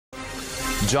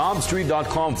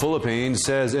Jobstreet.com Philippines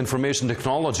says information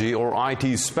technology or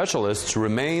IT specialists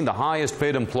remain the highest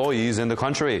paid employees in the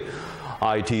country.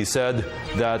 IT said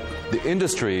that the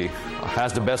industry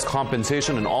has the best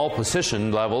compensation in all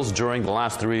position levels during the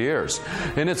last 3 years.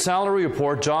 In its salary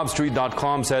report,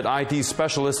 Jobstreet.com said IT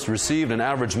specialists received an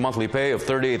average monthly pay of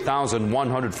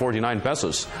 38,149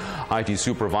 pesos. IT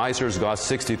supervisors got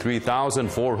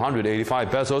 63,485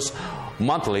 pesos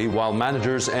monthly, while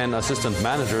managers and assistant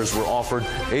managers were offered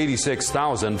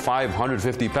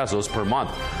 86,550 pesos per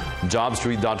month.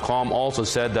 Jobstreet.com also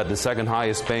said that the second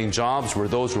highest paying jobs were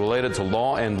those related to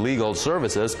law and legal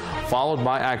services, followed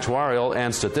by actuarial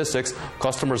and statistics,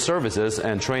 customer services,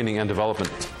 and training and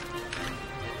development.